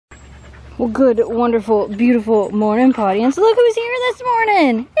Well, good, wonderful, beautiful morning, audience. Look who's here this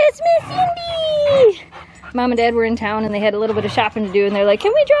morning. It's Miss Indy. Mom and Dad were in town and they had a little bit of shopping to do, and they're like,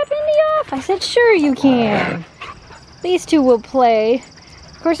 can we drop Indy off? I said, sure you can. These two will play.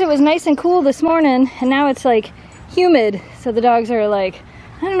 Of course, it was nice and cool this morning, and now it's like humid. So the dogs are like,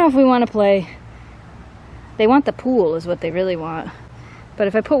 I don't know if we want to play. They want the pool is what they really want. But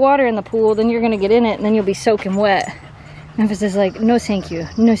if I put water in the pool, then you're gonna get in it and then you'll be soaking wet. Memphis is like, no thank you,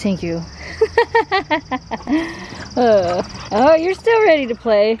 no thank you. Oh, you're still ready to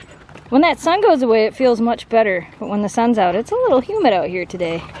play. When that sun goes away, it feels much better. But when the sun's out, it's a little humid out here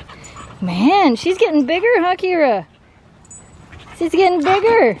today. Man, she's getting bigger, huh, Kira? She's getting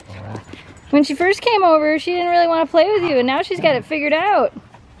bigger. When she first came over, she didn't really want to play with you, and now she's got it figured out.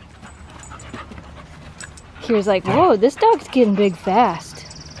 Kira's like, whoa, this dog's getting big fast.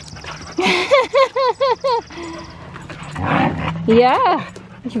 Yeah,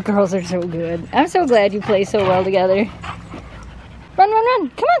 you girls are so good. I'm so glad you play so well together. Run, run, run.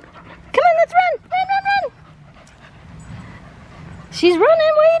 Come on. Come on, let's run. Run, run, run. She's running.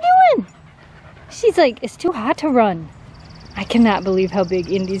 What are you doing? She's like, it's too hot to run. I cannot believe how big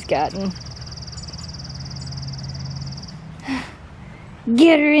Indy's gotten.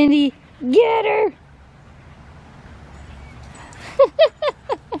 Get her, Indy. Get her.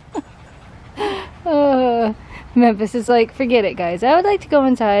 Memphis is like, forget it, guys. I would like to go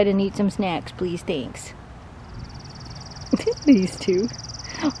inside and eat some snacks, please. Thanks. These two.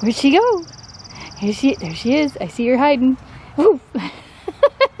 Where'd she go? There she is. I see her hiding. Ooh.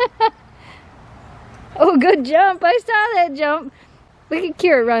 Oh, good jump. I saw that jump. Look at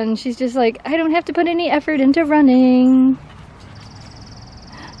Kira run. She's just like, I don't have to put any effort into running.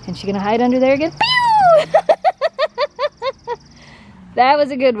 And she's gonna hide under there again. Pew! That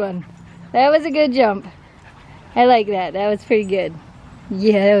was a good one. That was a good jump. I like that. That was pretty good.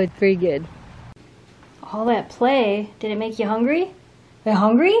 Yeah, that was pretty good. All that play, did it make you hungry? You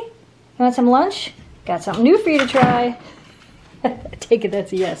hungry? You want some lunch? Got something new for you to try. Take it,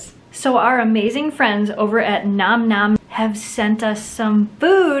 that's a yes. So our amazing friends over at Nom Nom have sent us some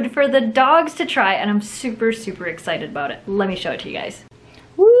food for the dogs to try, and I'm super, super excited about it. Let me show it to you guys.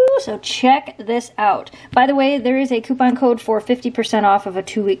 Woo, so check this out. By the way, there is a coupon code for 50% off of a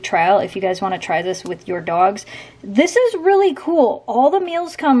 2-week trial if you guys want to try this with your dogs. This is really cool. All the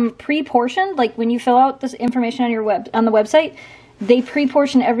meals come pre-portioned. Like when you fill out this information on the website, they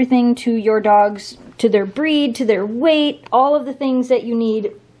pre-portion everything to your dogs, to their breed, to their weight, all of the things that you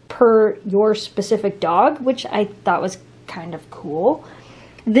need per your specific dog, which I thought was kind of cool.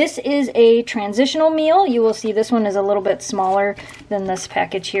 This is a transitional meal. You will see this one is a little bit smaller than this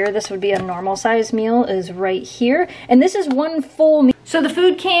package here. This would be a normal size meal is right here. And this is one full meal. So the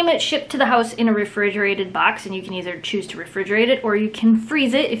food came shipped to the house in a refrigerated box, and you can either choose to refrigerate it or you can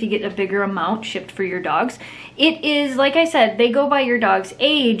freeze it if you get a bigger amount shipped for your dogs. It is, like I said, they go by your dog's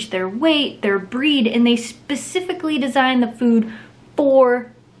age, their weight, their breed, and they specifically design the food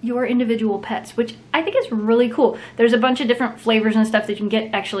for your individual pets, which I think is really cool. There's a bunch of different flavors and stuff that you can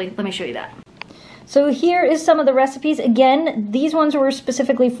get. Actually, let me show you that. So here is some of the recipes. Again, these ones were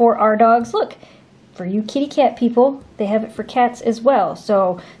specifically for our dogs. Look, for you kitty cat people, they have it for cats as well.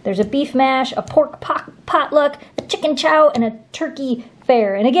 So there's a beef mash, a pork potluck, a chicken chow, and a turkey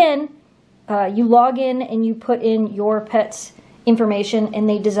fare. And again, you log in and you put in your pet's information, and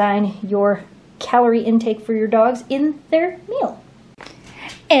they design your calorie intake for your dogs in their meal.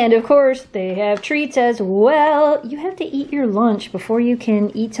 And of course, they have treats as well. You have to eat your lunch before you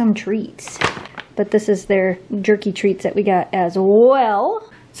can eat some treats. But this is their jerky treats that we got as well.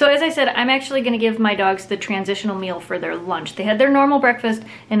 So as I said, I'm actually gonna give my dogs the transitional meal for their lunch. They had their normal breakfast,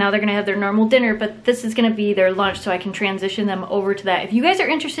 and now they're gonna have their normal dinner, but this is gonna be their lunch, so I can transition them over to that. If you guys are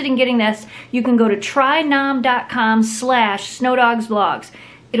interested in getting this, you can go to trynom.com/snowdogsvlogs.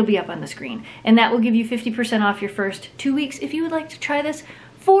 It'll be up on the screen. And that will give you 50% off your first 2 weeks if you would like to try this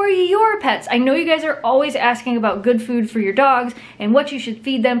for your pets. I know you guys are always asking about good food for your dogs and what you should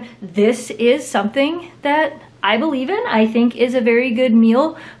feed them. This is something that I believe in. I think is a very good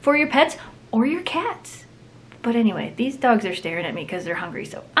meal for your pets or your cats. But anyway, these dogs are staring at me because they're hungry,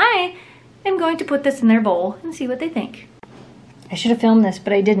 so I am going to put this in their bowl and see what they think. I should have filmed this,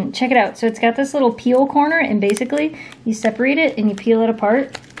 but I didn't. Check it out. So it's got this little peel corner, and basically you separate it and you peel it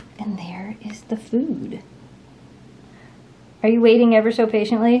apart, and there is the food. Are you waiting ever so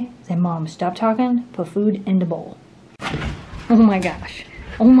patiently? Say, Mom, stop talking, put food in the bowl. Oh my gosh.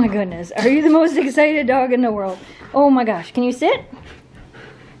 Oh my goodness. Are you the most excited dog in the world? Oh my gosh. Can you sit?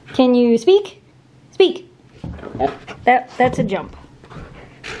 Can you speak? Speak. That's a jump.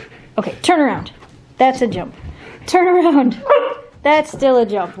 Okay, turn around. That's a jump. Turn around. That's still a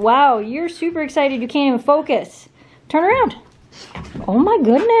jump. Wow, you're super excited. You can't even focus. Turn around. Oh my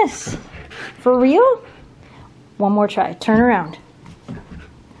goodness. For real? One more try. Turn around.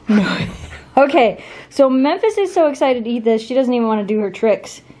 No. Okay, so Memphis is so excited to eat this, she doesn't even want to do her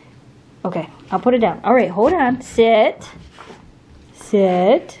tricks. Okay, I'll put it down. All right, hold on. Sit.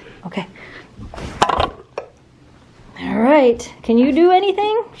 Sit. Okay. All right. Can you do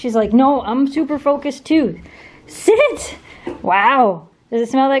anything? She's like, no, I'm super focused too. Sit. Wow. Does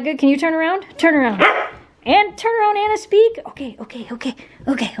it smell that good? Can you turn around? Turn around. And turn around, Anna, speak. Okay, okay, okay,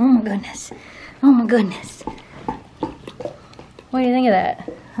 okay. Oh my goodness. Oh my goodness. What do you think of that?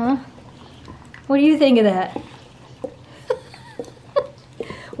 Huh? What do you think of that?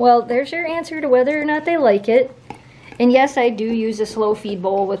 Well, there's your answer to whether or not they like it. And yes, I do use a slow feed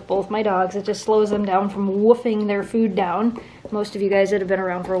bowl with both my dogs. It just slows them down from woofing their food down. Most of you guys that have been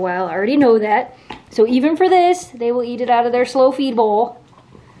around for a while already know that. So even for this, they will eat it out of their slow feed bowl.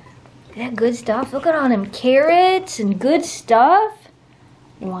 That good stuff. Look at all them carrots and good stuff.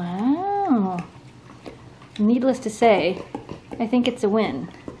 Wow. Needless to say, I think it's a win.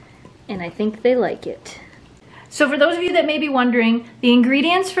 And I think they like it. So for those of you that may be wondering, the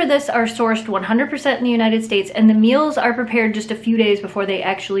ingredients for this are sourced 100% in the United States, and the meals are prepared just a few days before they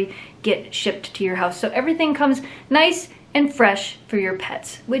actually get shipped to your house. So everything comes nice and fresh for your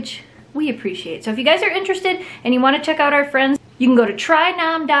pets, which we appreciate. So if you guys are interested and you want to check out our friends, you can go to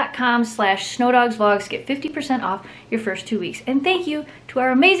trynom.com/snowdogsvlogs, get 50% off your first 2 weeks. And thank you to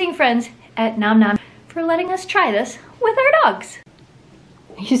our amazing friends at Nom Nom for letting us try this with our dogs.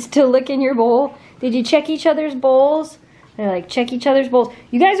 You still licking your bowl? Did you check each other's bowls? They're like, check each other's bowls.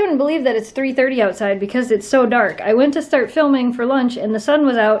 You guys wouldn't believe that it's 3:30 outside because it's so dark. I went to start filming for lunch and the sun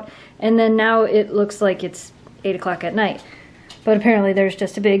was out, and then now it looks like it's 8 o'clock at night. But apparently there's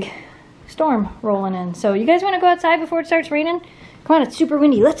just a big storm rolling in. So you guys want to go outside before it starts raining? Come on, it's super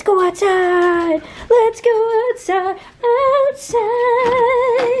windy. Let's go outside. Let's go outside.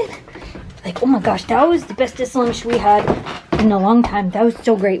 Outside. Like, oh my gosh, that was the bestest lunch we had in a long time. That was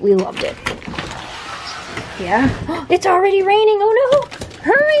so great. We loved it. Yeah. It's already raining. Oh no.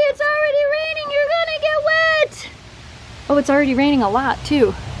 Hurry, it's already raining. You're gonna get wet. Oh, it's already raining a lot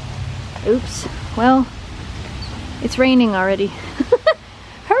too. Oops. Well, it's raining already.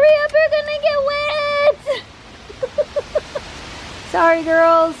 Hurry up, you're gonna get wet. Sorry,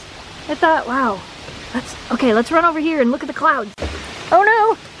 girls. I thought, wow. Let's run over here and look at the clouds. Oh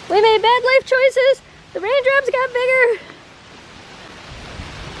no. We made bad life choices. The raindrops got bigger.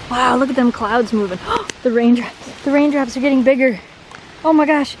 Wow, look at them clouds moving. The raindrops are getting bigger. Oh my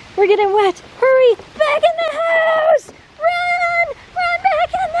gosh, we're getting wet. Hurry, back in the house. Run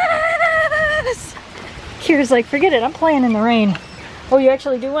back in the house. Kira's like, forget it, I'm playing in the rain. Oh, you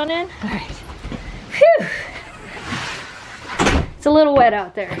actually do want in? All right. Phew. It's a little wet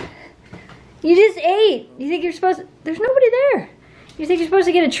out there. You just ate. You think you're supposed to, there's nobody there. You think you're supposed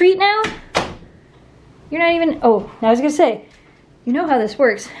to get a treat now? You're not even, oh, I was gonna say, you know how this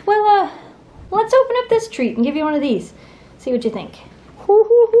works. Well, let's open up this treat and give you one of these. See what you think. Hoo,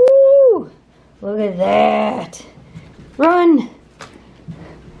 hoo, hoo. Look at that. Run.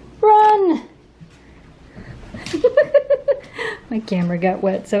 Run. My camera got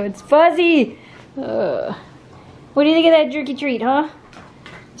wet, so it's fuzzy. What do you think of that jerky treat, huh?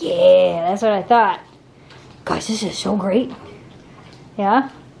 Yeah, that's what I thought. Guys, this is so great. Yeah?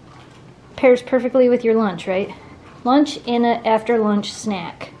 Pairs perfectly with your lunch, right? Lunch and an after lunch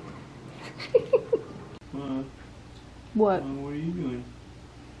snack. Mom. What? Mom, what are you doing?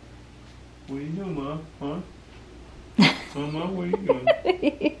 What are you doing, Mom? Huh? Mom, what are you doing?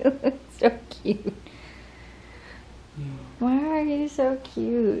 You look so cute. Why are you so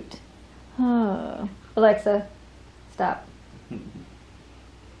cute? Oh. Alexa, stop.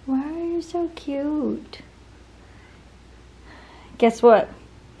 Why are you so cute? Guess what?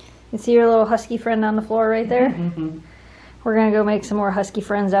 You see your little husky friend on the floor right there? We're gonna go make some more husky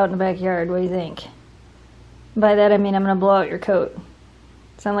friends out in the backyard. What do you think? By that I mean I'm gonna blow out your coat.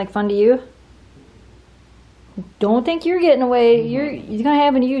 Sound like fun to you? Don't think you're getting away. It's gonna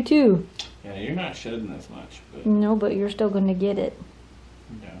happen to you too. Yeah, you're not shedding as much. But... No, but you're still gonna get it.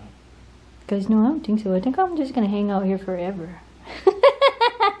 Yeah. Guys, no, I don't think so. I think I'm just gonna hang out here forever.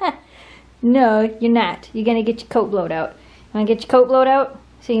 No, you're not. You're gonna get your coat blowed out. You wanna get your coat blowed out?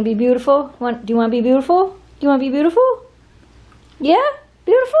 So you can be beautiful? Do you wanna be beautiful? Do you wanna be beautiful? Yeah?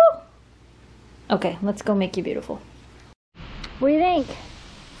 Beautiful? Okay, let's go make you beautiful. What do you think?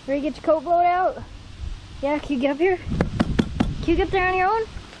 Ready to get your coat blowed out? Yeah, can you get up here? Can you get there on your own?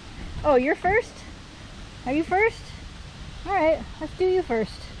 Oh, you're first? Are you first? Alright, let's do you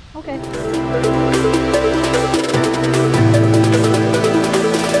first. Okay.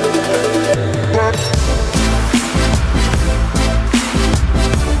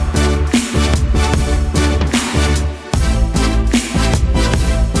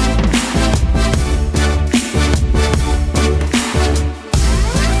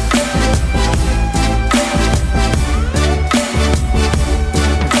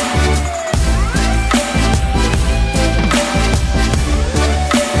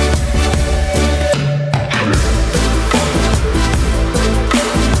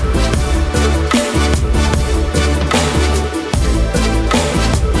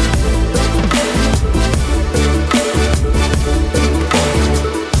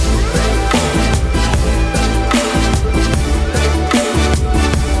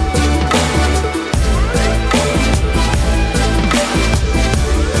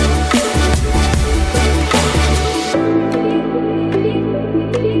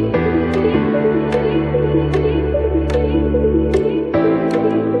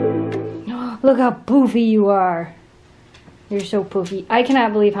 Look how poofy you are. You're so poofy. I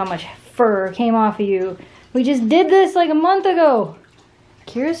cannot believe how much fur came off of you. We just did this like a month ago.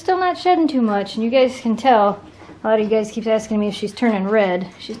 Kira's still not shedding too much, and you guys can tell. A lot of you guys keep asking me if she's turning red.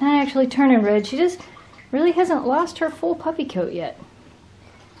 She's not actually turning red. She just really hasn't lost her full puppy coat yet.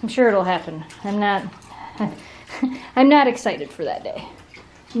 I'm sure it'll happen. I'm not excited for that day.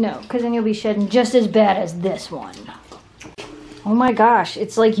 No, because then you'll be shedding just as bad as this one. Oh my gosh,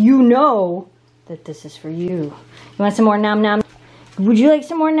 it's like you know that this is for you. You want some more Nom Nom? Would you like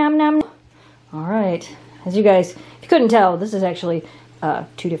some more Nom Nom? Alright, as you guys, if you couldn't tell, this is actually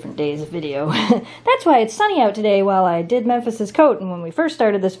 2 different days of video. That's why it's sunny out today while I did Memphis's coat, and when we first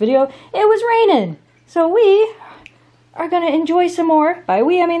started this video, it was raining. So we are going to enjoy some more, by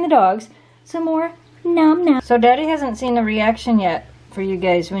we I mean the dogs, some more Nom Nom. So Daddy hasn't seen the reaction yet for you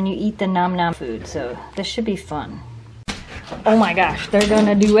guys when you eat the Nom Nom food, so this should be fun. Oh my gosh, they're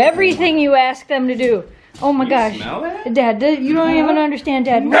gonna do everything you ask them to do. Oh my gosh. Smell that? Dad, you don't even understand,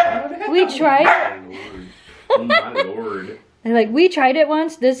 Dad. We tried. Oh my lord. Like, we tried it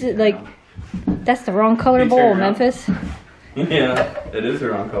once. This is like, that's the wrong color bowl, Memphis. Yeah, it is the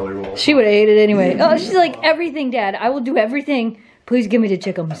wrong color bowl. She would have ate it anyway. Oh, she's like, everything, Dad. I will do everything. Please give me the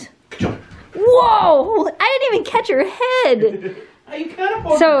chickums. Whoa! I didn't even catch her head.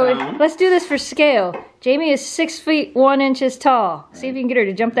 So, let's do this for scale. Jamie is 6 feet 1 inches tall. See if you can get her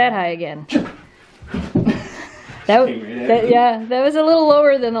to jump that high again. That was a little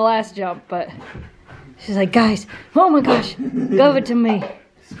lower than the last jump, but she's like, guys, oh my gosh, give it to me.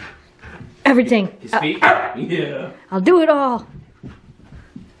 Everything. His feet? Yeah. I'll do it all.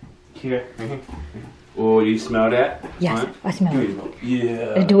 Here. Oh, you smell that? Yes, huh? I smell it.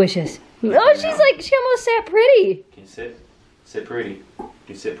 Yeah. It's delicious. Oh, she's like, she almost sat pretty. Can you sit? Sit pretty.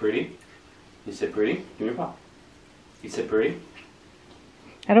 You sit pretty? You sit pretty? Give me your paw. You sit pretty?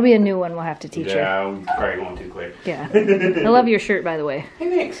 That'll be a new one we'll have to teach her. Yeah, I'm probably going too quick. Yeah. I love your shirt, by the way. Hey,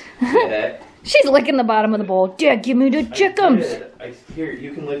 thanks. Yeah. She's licking the bottom of the bowl. Dad, give me the chickums. Here,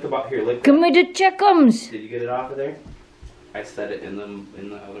 you can lick the bottom. Here, lick. Give me the chickums. Did you get it off of there? I set it in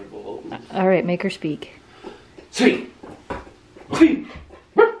the other bowl. All right, make her speak. Sweet. Sweet.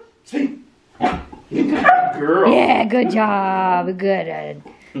 Sweet. Girl. Yeah, good job. Good.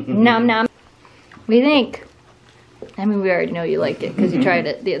 Nom nom. What do you think? I mean, we already know you liked it because you tried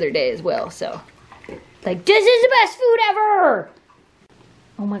it the other day as well, so. Like, this is the best food ever!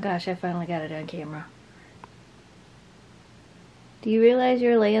 Oh my gosh, I finally got it on camera. Do you realize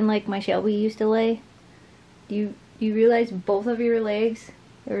you're laying like my Shelby used to lay? Do you realize both of your legs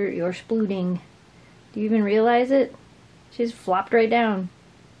you're splooting? Do you even realize it? She's flopped right down.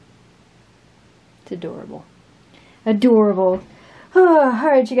 It's adorable. Adorable. Oh,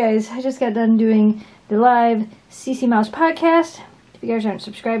 alright, you guys. I just got done doing the live CC Mouse podcast. If you guys aren't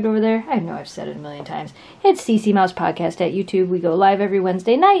subscribed over there, I know I've said it a million times. It's CC Mouse Podcast at YouTube. We go live every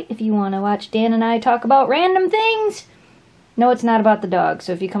Wednesday night if you want to watch Dan and I talk about random things. No, it's not about the dog.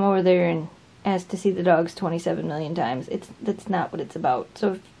 So if you come over there and ask to see the dogs 27 million times, that's not what it's about.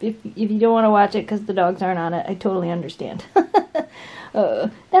 So if you don't want to watch it because the dogs aren't on it, I totally understand.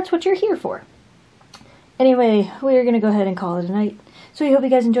 That's what you're here for. Anyway, we're going to go ahead and call it a night. So we hope you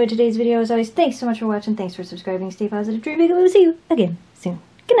guys enjoyed today's video. As always, thanks so much for watching. Thanks for subscribing. Stay positive, dream big, and we'll see you again soon.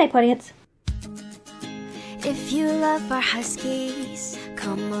 Good night, audience. If you love our Huskies,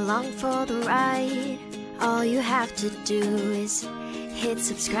 come along for the ride. All you have to do is hit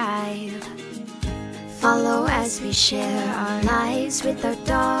subscribe. Follow as we share our lives with our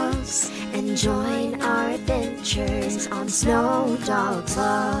dogs, and join our adventures on Snow Dog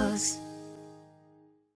Vlogs.